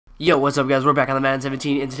Yo, what's up guys, we're back on the Madden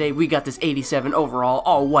 17, and today we got this 87 overall,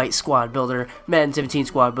 all-white squad builder, Madden 17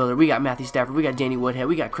 squad builder. We got Matthew Stafford, we got Danny Woodhead,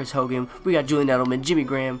 we got Chris Hogan, we got Julian Edelman, Jimmy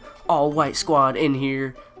Graham, all-white squad in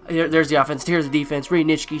here. There's the offense, here's the defense, Ray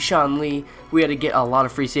Nitschke, Sean Lee. We had to get a lot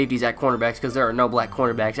of free safeties at cornerbacks because there are no black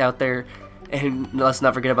cornerbacks out there. And let's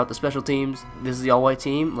not forget about the special teams. This is the all-white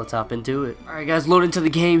team. Let's hop into it. Alright guys, load into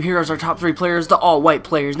the game. Here are our top 3 players, the all-white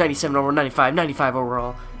players, 97 overall, 95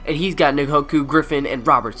 overall. And he's got Njoku, Griffin, and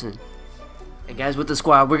Robertson. And guys, with the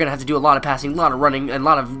squad, we're going to have to do a lot of passing, a lot of running, and a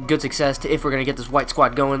lot of good success if we're going to get this white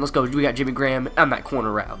squad going. Let's go. We got Jimmy Graham on that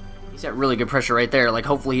corner route. He's got really good pressure right there. Like,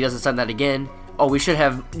 hopefully he doesn't send that again. Oh, we should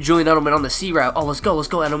have Julian Edelman on the C route. Oh, let's go,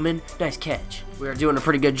 Edelman. Nice catch. We are doing a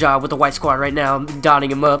pretty good job with the white squad right now. I'm dotting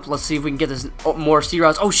him up. Let's see if we can get this more C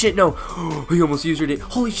routes. Oh, shit, no. He almost used it.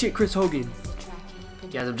 Holy shit, Chris Hogan.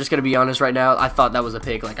 Guys, I'm just going to be honest right now. I thought that was a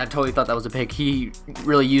pick. Like, I totally thought that was a pick. He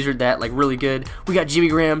really used that, like, really good. We got Jimmy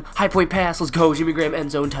Graham. High point pass. Let's go. Jimmy Graham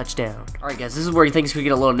end zone touchdown. Alright, guys, this is where things could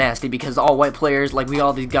get a little nasty because all white players, like, we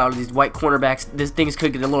all got these white cornerbacks. Things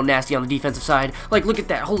could get a little nasty on the defensive side. Like, look at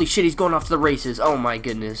that. Holy shit, he's going off to the races. Oh, my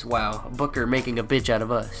goodness. Wow. Booker making a bitch out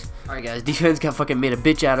of us. Alright, guys, defense got fucking made a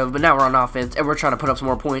bitch out of, but now we're on offense, and we're trying to put up some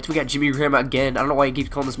more points. We got Jimmy Graham again. I don't know why he keeps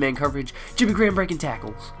calling this man coverage. Jimmy Graham breaking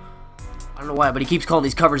tackles. I don't know why, but he keeps calling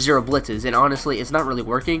these cover 0 blitzes, and honestly, it's not really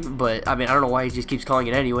working, but, I mean, I don't know why he just keeps calling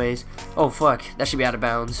it anyways. Oh, fuck. That should be out of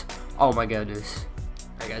bounds. Oh, my goodness.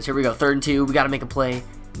 Alright, guys, here we go. 3rd and 2. We gotta make a play.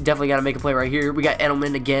 Definitely gotta make a play right here. We got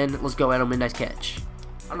Edelman again. Let's go, Edelman. Nice catch.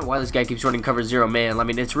 I don't know why this guy keeps running cover 0 man. I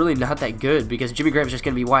mean, it's really not that good because Jimmy Graham's just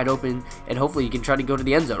going to be wide open, and hopefully you can try to go to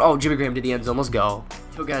the end zone. Oh, Jimmy Graham to the end zone. Let's go.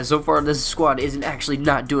 So, guys, so far this squad isn't actually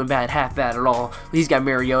not doing bad, half bad at all. He's got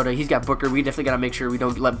Mariota. He's got Booker. We definitely got to make sure we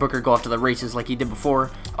don't let Booker go off to the races like he did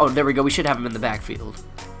before. Oh, there we go. We should have him in the backfield.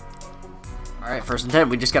 Alright, 1st and 10.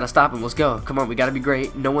 We just got to stop him. Let's go. Come on, we got to be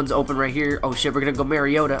great. No one's open right here. Oh, shit, we're going to go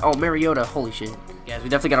Mariota. Oh, Mariota. Holy shit. Guys, we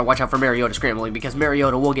definitely got to watch out for Mariota scrambling because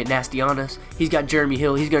Mariota will get nasty on us. He's got Jeremy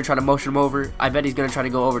Hill. He's going to try to motion him over. I bet he's going to try to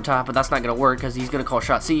go over top, but that's not going to work because he's going to call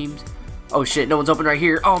shot seams. Oh, shit. No one's open right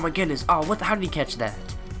here. Oh, my goodness. Oh, what the? How did he catch that?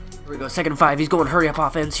 Here we go. 2nd and 5. He's going hurry up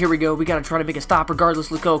offense. Here we go. We got to try to make a stop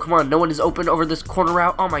regardless. Let's go. Come on. No one is open over this corner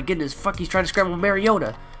route. Oh, my goodness. Fuck, he's trying to scramble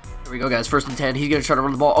Mariota. Here we go, guys. 1st and 10. He's going to try to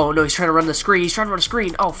run the ball. Oh, no. He's trying to run the screen. He's trying to run a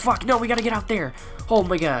screen. Oh, fuck. No, we got to get out there. Oh,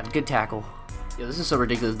 my God. Good tackle. Yo, this is so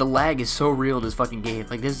ridiculous. The lag is so real in this fucking game.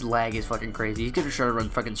 Like, this lag is fucking crazy. He's going to try to run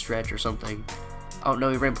fucking stretch or something. Oh,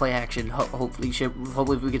 no. He ran play action. Hopefully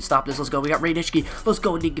if we can stop this. Let's go. We got Ray Nitschke. Let's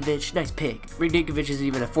go, Ninkovich. Nice pick. Ray Ninkovich is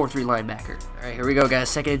even a 4-3 linebacker. All right, here we go, guys.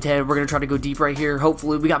 2nd and 10. We're going to try to go deep right here.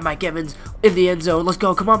 Hopefully, we got Mike Evans in the end zone. Let's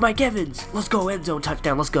go. Come on, Mike Evans. Let's go. End zone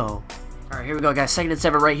touchdown. Let's go. Alright, here we go, guys. 2nd and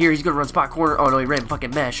 7 right here. He's going to run spot corner. Oh, no, he ran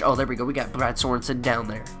fucking mesh. Oh, there we go. We got Brad Sorensen down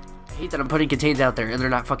there. I hate that I'm putting contains out there, and they're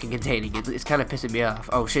not fucking containing. It's kind of pissing me off.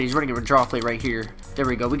 Oh, shit, he's running a draw play right here. There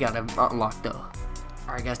we go. We got him unlocked, though.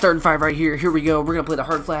 Alright, guys. 3rd and 5 right here. Here we go. We're going to play the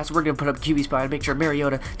hard flats. We're going to put up QB spy and make sure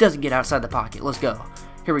Mariota doesn't get outside the pocket. Let's go.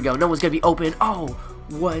 Here we go. No one's going to be open. Oh,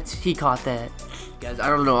 what? He caught that. Guys, I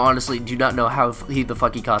don't know. Honestly, do not know how the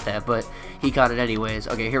fuck he caught that, but he caught it anyways.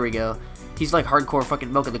 Okay, here we go. He's like hardcore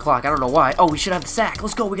fucking milking the clock. I don't know why. Oh, we should have the sack.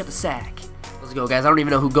 Let's go. We got the sack. Let's go, guys. I don't even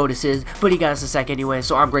know who Goldis is, but he got us a sack anyway,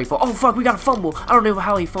 so I'm grateful. Oh, fuck. We got a fumble. I don't know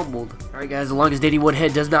how he fumbled. All right, guys. As long as Danny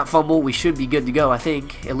Woodhead does not fumble, we should be good to go, I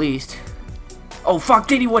think, at least. Oh, fuck.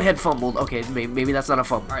 Danny Woodhead fumbled. Okay, maybe that's not a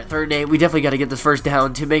fumble. All right, 3rd and 8. We definitely got to get this 1st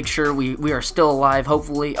down to make sure we are still alive,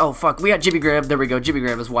 hopefully. Oh, fuck. We got Jimmy Graham. There we go. Jimmy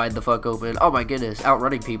Graham is wide the fuck open. Oh, my goodness.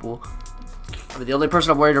 Outrunning people. I mean, the only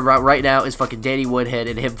person I'm worried about right now is fucking Danny Woodhead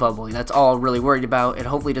and him fumbling. That's all I'm really worried about, and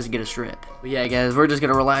hopefully he doesn't get a strip. But yeah, guys, we're just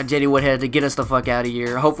going to rely on Danny Woodhead to get us the fuck out of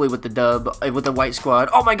here, hopefully with the dub, with the white squad.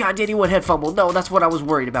 Oh my god, Danny Woodhead fumbled. No, that's what I was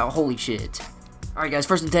worried about. Holy shit. Alright, guys,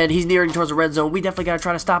 1st and 10. He's nearing towards the red zone. We definitely got to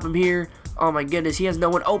try to stop him here. Oh my goodness, he has no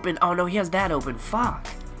one open. Oh no, he has that open. Fuck.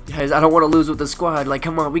 Guys, I don't want to lose with the squad. Like,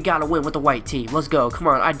 come on, we got to win with the white team. Let's go. Come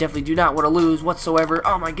on, I definitely do not want to lose whatsoever.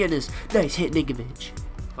 Oh my goodness. Nice hit, Ninkovich.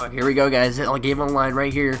 Fuck, here we go, guys. Game on the line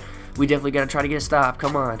right here. We definitely got to try to get a stop.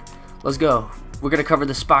 Come on. Let's go. We're going to cover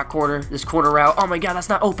the spot corner, this corner route. Oh my god, that's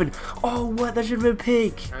not open. Oh, what? That should have been a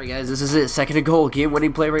pick. Alright, guys, this is it. 2nd and goal.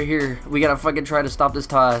 Game-winning play right here. We got to fucking try to stop this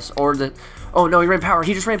toss. Or the... Oh, no, he ran power.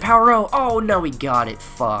 He just ran power row. Oh, no, he got it.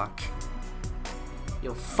 Fuck.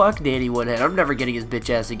 Yo, fuck Danny Woodhead. I'm never getting his bitch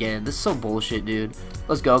ass again. This is so bullshit, dude.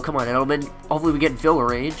 Let's go. Come on, Edelman. Hopefully we get in field goal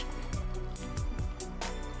range.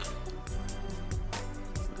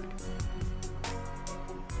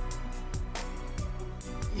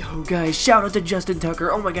 Yo, guys, shout out to Justin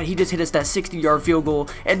Tucker. Oh my god, he just hit us that 60-yard field goal,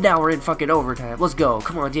 and now we're in fucking overtime. Let's go.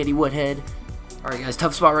 Come on, Danny Woodhead. Alright guys,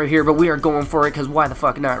 tough spot right here, but we are going for it because why the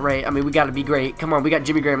fuck not, right? I mean, we gotta be great. Come on, we got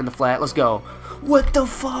Jimmy Graham in the flat. Let's go. What the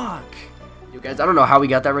fuck? Yo guys, I don't know how we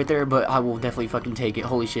got that right there, but I will definitely fucking take it.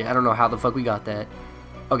 Holy shit, I don't know how the fuck we got that.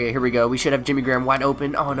 Okay, here we go. We should have Jimmy Graham wide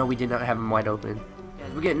open. Oh no, we did not have him wide open.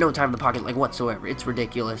 Guys, we're getting no time in the pocket like whatsoever. It's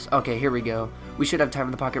ridiculous. Okay, here we go. We should have time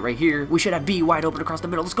in the pocket right here. We should have B wide open across the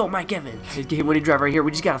middle. Let's go, Mike Evans. Game winning drive right here. We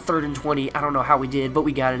just got a 3rd and 20. I don't know how we did, but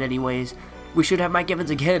we got it anyways. We should have Mike Evans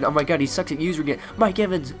again. Oh my god, he sucks at using it. Mike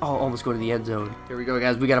Evans. Oh, almost going to the end zone. Here we go,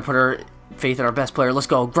 guys. We got to put our faith in our best player. Let's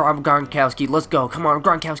go. Gronkowski. Let's go. Come on,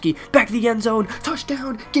 Gronkowski. Back to the end zone.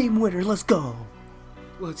 Touchdown. Game winner. Let's go.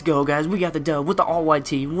 Let's go, guys. We got the dub with the all-white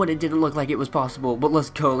team when it didn't look like it was possible. But let's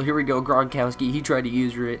go. Here we go. Gronkowski. He tried to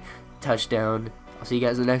use it. Touchdown. I'll see you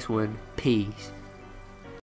guys in the next one. Peace.